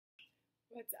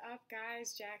What's up,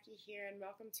 guys? Jackie here, and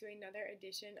welcome to another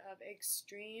edition of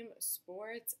Extreme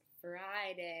Sports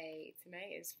Friday.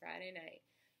 Tonight is Friday night.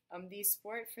 The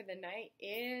sport for the night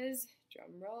is,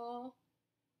 drum roll,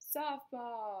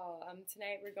 softball.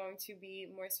 Tonight we're going to be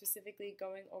more specifically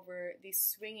going over the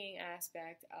swinging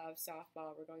aspect of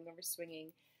softball. We're going over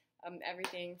swinging,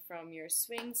 everything from your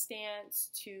swing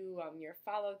stance to your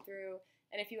follow through,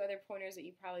 and a few other pointers that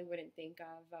you probably wouldn't think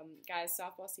of. Guys,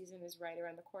 softball season is right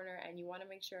around the corner, and you want to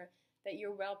make sure that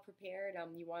you're well prepared.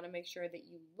 You want to make sure that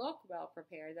you look well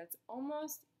prepared. That's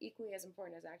almost equally as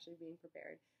important as actually being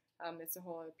prepared. It's a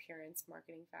whole appearance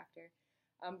marketing factor.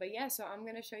 But yeah, so I'm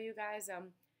going to show you guys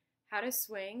how to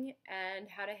swing and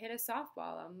how to hit a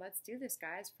softball. Let's do this,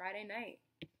 guys. Friday night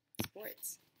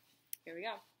sports. Here we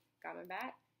go. Got my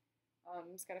bat.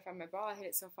 Just got to find my ball. I hit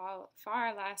it so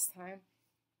far last time.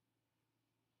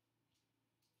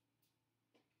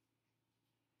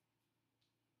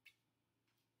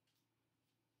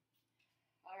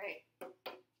 All right,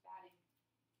 batting.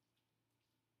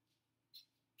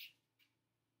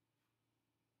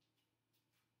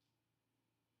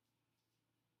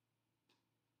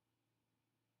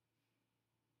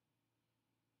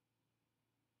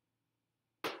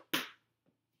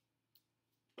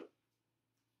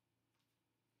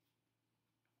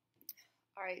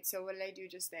 All right, so what did I do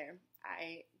just there?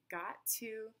 I got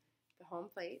to the home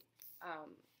plate.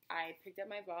 I picked up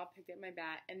my ball, picked up my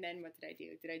bat, and then what did I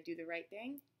do? Did I do the right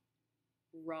thing?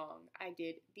 Wrong. I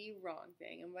did the wrong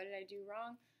thing. And what did I do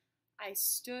wrong? I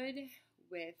stood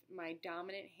with my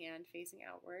dominant hand facing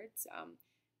outwards,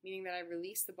 meaning that I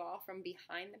released the ball from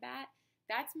behind the bat.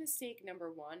 That's mistake number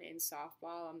one in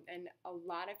softball, and a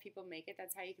lot of people make it.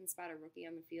 That's how you can spot a rookie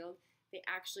on the field. They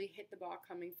actually hit the ball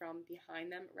coming from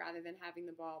behind them rather than having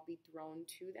the ball be thrown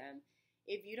to them.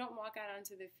 If you don't walk out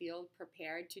onto the field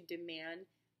prepared to demand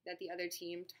that the other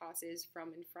team tosses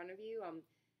from in front of you,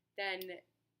 then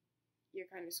you're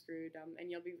kind of screwed, and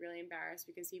you'll be really embarrassed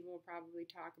because people will probably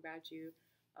talk about you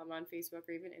on Facebook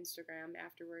or even Instagram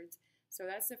afterwards. So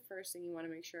that's the first thing you want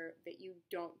to make sure that you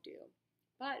don't do.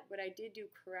 But what I did do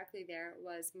correctly there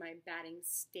was my batting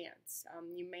stance.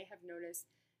 You may have noticed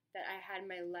that I had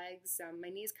my legs, my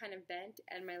knees kind of bent,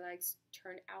 and my legs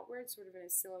turned outward, sort of in a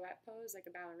silhouette pose, like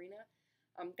a ballerina.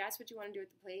 That's what you want to do at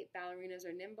the plate. Ballerinas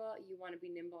are nimble. You want to be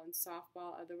nimble in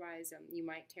softball. Otherwise, you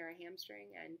might tear a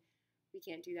hamstring, and we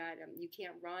can't do that. You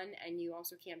can't run, and you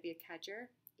also can't be a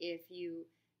catcher if you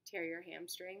tear your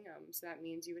hamstring. So that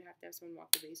means you would have to have someone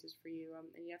walk the bases for you,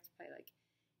 and you have to play like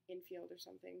infield or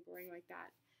something boring like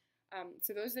that.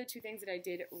 So those are the two things that I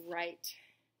did right.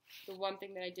 The one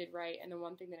thing that I did right and the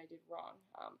one thing that I did wrong.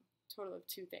 Total of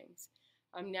two things.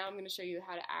 Now I'm going to show you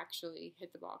how to actually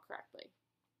hit the ball correctly.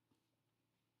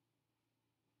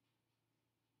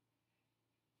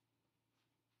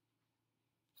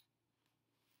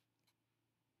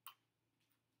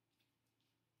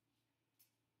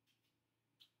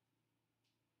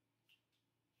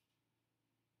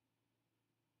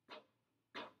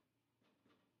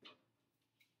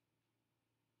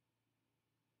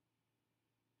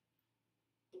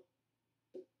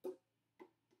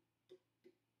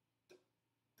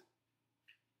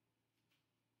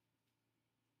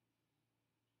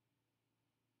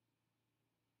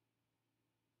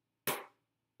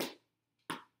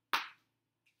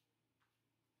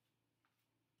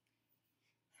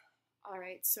 All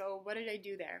right, so what did I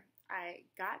do there? I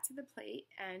got to the plate,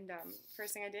 and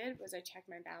first thing I did was I checked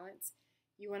my balance.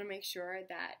 You want to make sure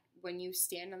that when you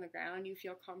stand on the ground, you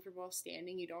feel comfortable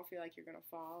standing. You don't feel like you're going to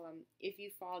fall. If you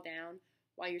fall down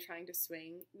while you're trying to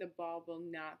swing, the ball will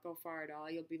not go far at all.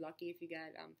 You'll be lucky if you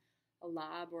get a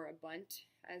lob or a bunt,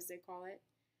 as they call it.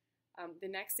 The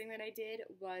next thing that I did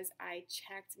was I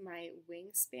checked my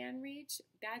wingspan reach.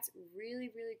 That's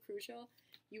really, really crucial.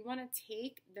 You want to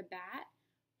take the bat,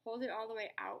 hold it all the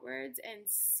way outwards, and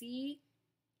see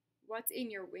what's in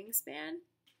your wingspan.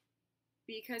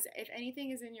 Because if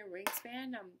anything is in your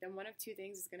wingspan, then one of two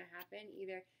things is going to happen.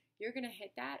 Either you're going to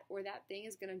hit that, or that thing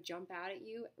is going to jump out at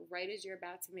you right as you're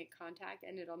about to make contact,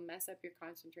 and it'll mess up your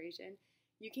concentration.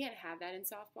 You can't have that in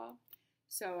softball.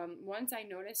 So once I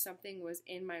noticed something was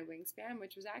in my wingspan,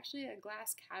 which was actually a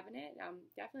glass cabinet,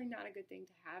 definitely not a good thing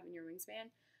to have in your wingspan,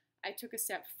 I took a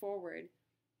step forward,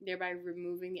 thereby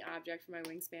removing the object from my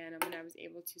wingspan, and I was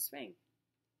able to swing.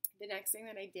 The next thing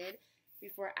that I did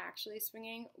before actually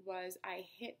swinging was I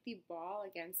hit the ball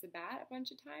against the bat a bunch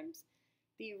of times.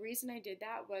 The reason I did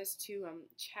that was to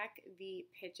check the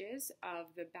pitches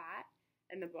of the bat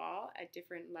and the ball at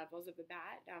different levels of the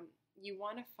bat. You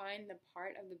want to find the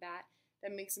part of the bat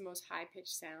that makes the most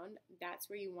high-pitched sound.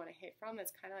 That's where you want to hit from.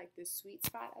 That's kind of like the sweet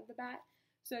spot of the bat.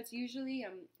 So it's usually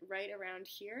right around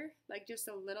here, like just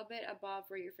a little bit above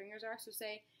where your fingers are. So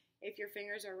say if your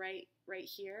fingers are right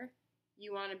here,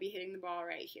 you want to be hitting the ball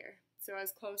right here. So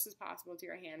as close as possible to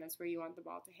your hand, that's where you want the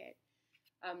ball to hit.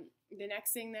 The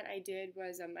next thing that I did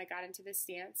was I got into the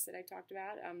stance that I talked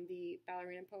about, the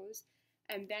ballerina pose.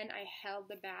 And then I held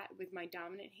the bat with my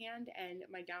dominant hand and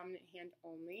my dominant hand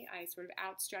only. I sort of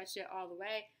outstretched it all the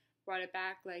way, brought it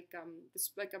back like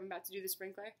I'm about to do the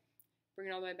sprinkler. Bring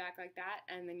it all the way back like that,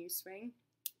 and then you swing.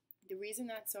 The reason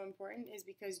that's so important is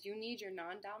because you need your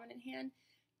non-dominant hand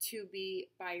to be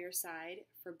by your side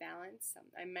for balance.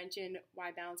 I mentioned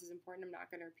why balance is important. I'm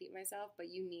not going to repeat myself, but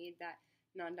you need that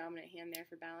non-dominant hand there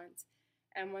for balance.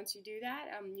 And once you do that,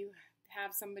 you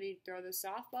have somebody throw the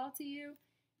softball to you.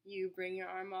 You bring your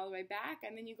arm all the way back,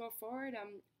 and then you go forward.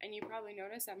 And you probably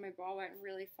noticed that my ball went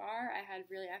really far. I had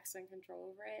really excellent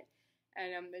control over it,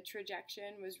 and the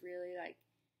trajection was really like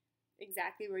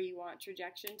exactly where you want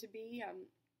trajection to be.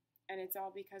 And it's all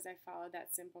because I followed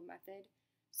that simple method.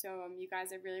 So you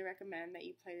guys, I really recommend that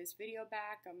you play this video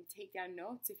back. Take down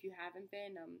notes if you haven't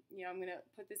been. I'm gonna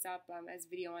put this up as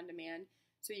video on demand,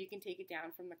 so you can take it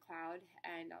down from the cloud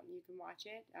and you can watch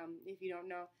it. If you don't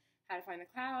know how to find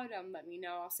the cloud, let me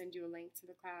know. I'll send you a link to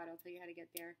the cloud. I'll tell you how to get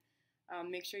there.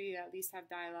 Make sure you at least have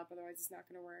dial-up, otherwise it's not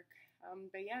going to work.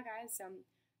 But yeah, guys,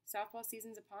 softball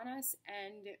season's upon us,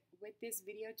 and with this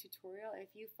video tutorial, if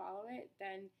you follow it,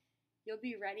 then you'll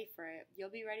be ready for it.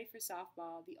 You'll be ready for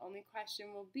softball. The only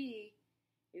question will be,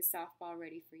 is softball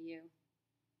ready for you?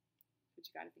 That's what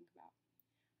you got to think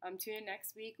about. Tune in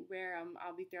next week where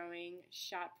I'll be throwing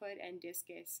shot put and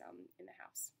discus in the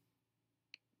house.